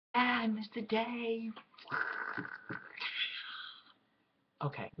I missed a day.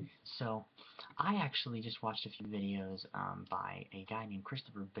 Okay, so I actually just watched a few videos by a guy named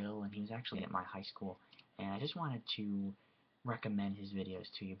Christopher Bill, and he was actually at my high school, and I just wanted to recommend his videos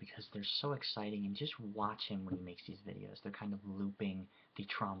to you because they're so exciting, and just watch him when he makes these videos. They're kind of looping the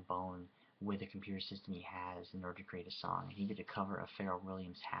trombone with a computer system he has in order to create a song. And he did a cover of Pharrell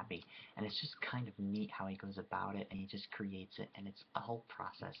Williams' Happy, and it's just kind of neat how he goes about it, and he just creates it, and it's a whole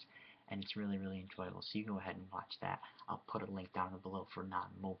process, and it's really, really enjoyable. So you go ahead and watch that. I'll put a link down below for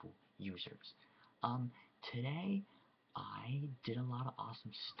non-mobile users. Um, Today I did a lot of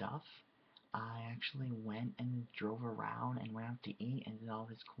awesome stuff. I actually went and drove around and went out to eat and did all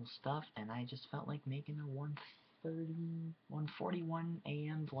this cool stuff, and I just felt like making a 1:41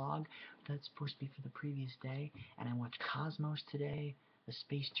 a.m. vlog that's supposed to be for the previous day. And I watched Cosmos today, the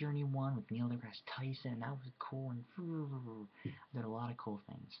Space Journey one with Neil deGrasse Tyson, and that was cool, and I did a lot of cool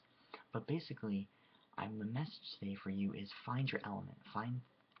things. But basically, the message today for you is find your element. Find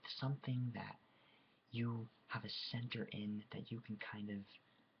something that you have a center in that you can kind of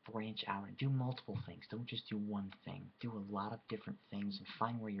branch out and do multiple things. Don't just do one thing. Do a lot of different things and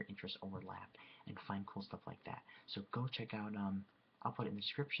find where your interests overlap and find cool stuff like that. So go check out, I'll put it in the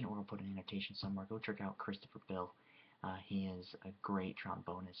description or I'll put an annotation somewhere. Go check out Christopher Bill. He is a great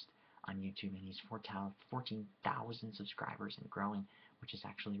trombonist on YouTube, and he's 14,000 subscribers and growing, which is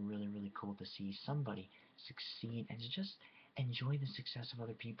actually really, really cool to see somebody succeed and to just enjoy the success of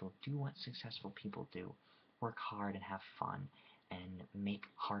other people. Do what successful people do. Work hard and have fun, and make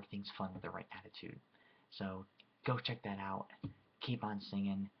hard things fun with the right attitude. So go check that out. Keep on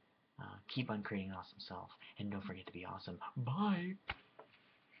singing. Keep on creating an awesome self. And don't forget to be awesome. Bye!